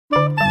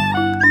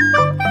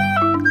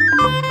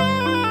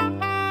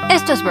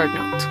Esto es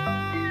BirdNote.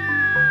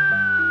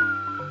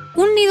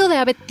 Un nido de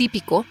ave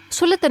típico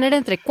suele tener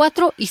entre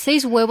 4 y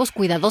 6 huevos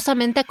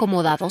cuidadosamente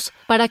acomodados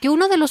para que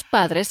uno de los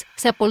padres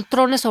se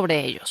apoltrone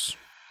sobre ellos.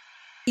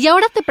 Y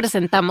ahora te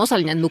presentamos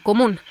al ñandú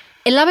común,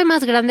 el ave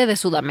más grande de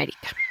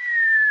Sudamérica.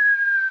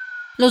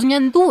 Los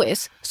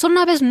ñandúes son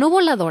aves no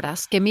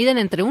voladoras que miden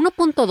entre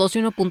 1.2 y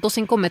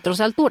 1.5 metros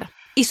de altura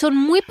y son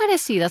muy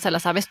parecidas a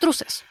las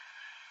avestruces.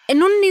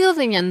 En un nido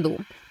de ñandú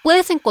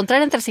puedes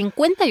encontrar entre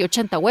 50 y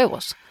 80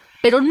 huevos,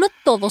 pero no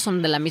todos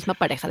son de la misma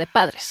pareja de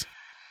padres.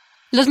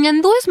 Los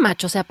ñandúes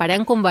machos se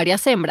aparean con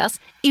varias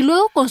hembras y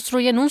luego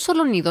construyen un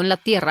solo nido en la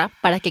tierra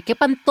para que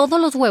quepan todos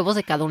los huevos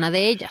de cada una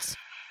de ellas.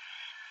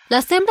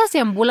 Las hembras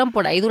deambulan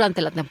por ahí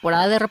durante la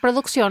temporada de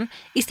reproducción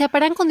y se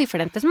aparean con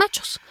diferentes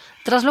machos,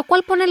 tras lo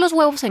cual ponen los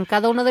huevos en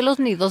cada uno de los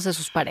nidos de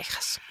sus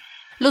parejas.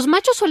 Los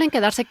machos suelen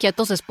quedarse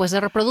quietos después de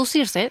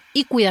reproducirse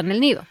y cuidan el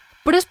nido,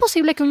 pero es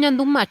posible que un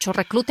ñandú macho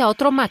reclute a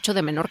otro macho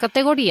de menor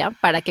categoría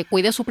para que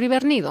cuide su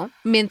primer nido,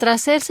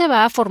 mientras él se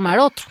va a formar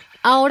otro,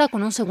 ahora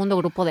con un segundo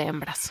grupo de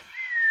hembras.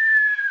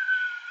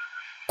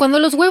 Cuando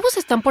los huevos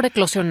están por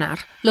eclosionar,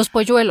 los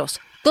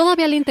polluelos,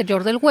 todavía al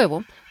interior del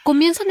huevo,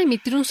 comienzan a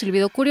emitir un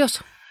silbido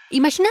curioso.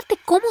 Imagínate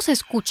cómo se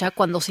escucha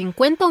cuando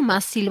 50 o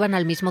más silban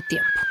al mismo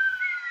tiempo.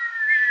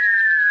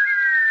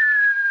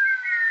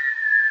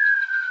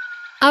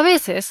 A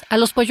veces, a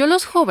los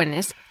polluelos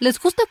jóvenes les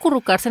gusta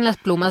acurrucarse en las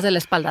plumas de la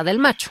espalda del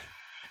macho.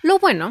 Lo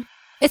bueno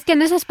es que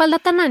en esa espalda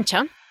tan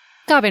ancha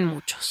caben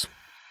muchos.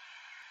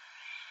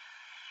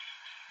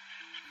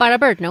 Para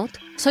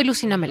BirdNote, soy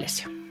Lucina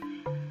Melesio.